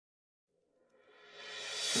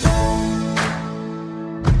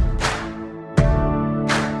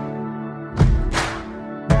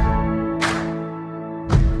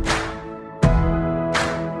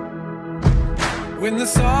the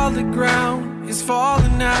solid ground is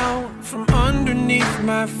falling out from underneath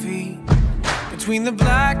my feet. Between the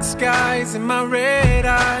black skies and my red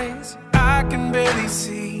eyes, I can barely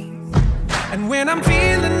see. And when I'm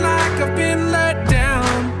feeling like I've been let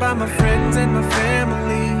down by my friends and my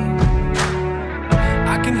family,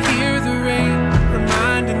 I can hear the rain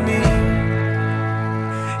reminding me.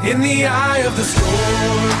 In the eye of the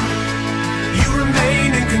storm, you remain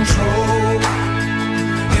in control.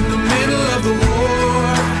 In the middle of the war,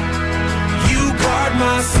 you guard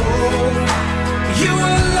my soul. You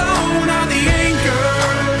alone are the anchor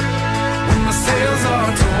when my sails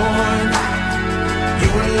are torn.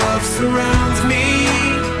 Your love surrounds me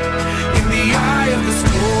in the eye of the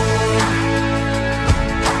storm.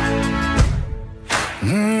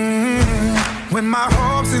 When my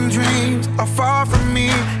hopes and dreams are far from me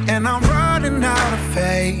and I'm running out of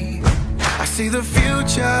faith, I see the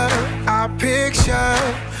future I picture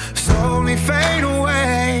slowly fade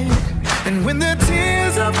away. And when the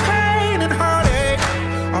tears of pain and heartache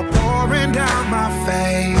are pouring down my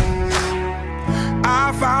face,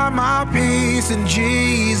 I find my peace in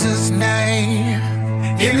Jesus' name.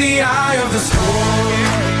 In the eye of the storm,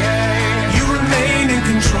 you remain in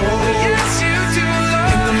control. Yes, you do, Lord.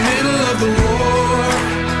 In the middle of the war,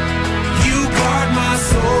 you guard my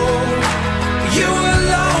soul. You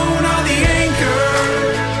alone are the anchor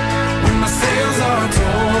when my sails are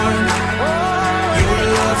torn. Your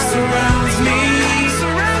love surrounds me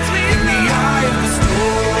in the eye of the storm.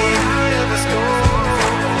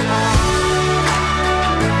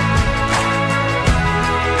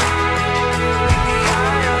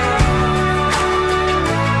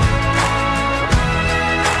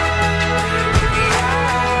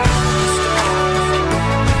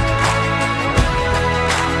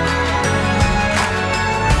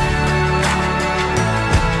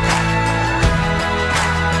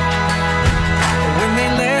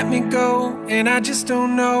 And I just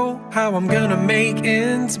don't know how I'm gonna make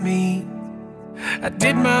ends meet. I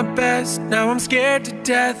did my best, now I'm scared to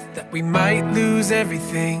death that we might lose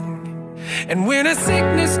everything. And when a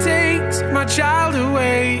sickness takes my child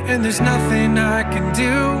away and there's nothing I can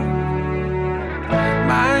do,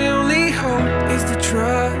 my only hope is to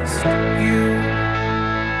trust you.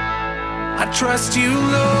 I trust you,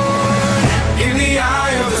 Lord. In the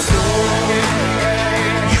eye of the storm,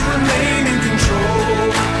 you remain in control.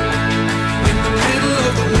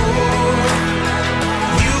 The war,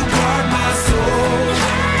 you guard my soul.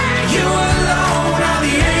 You alone are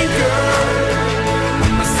the anchor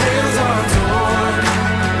when my sails are torn.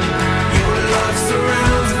 Your love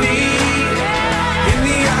surrounds me in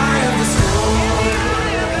the eye of the storm.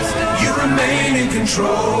 You remain in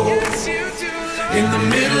control. In the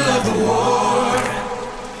middle of the war,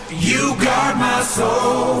 you guard my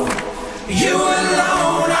soul. You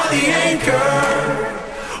alone are the anchor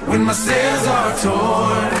when my sails are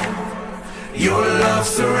torn. Your love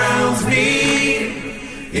surrounds me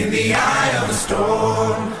in the eye of the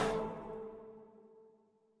storm.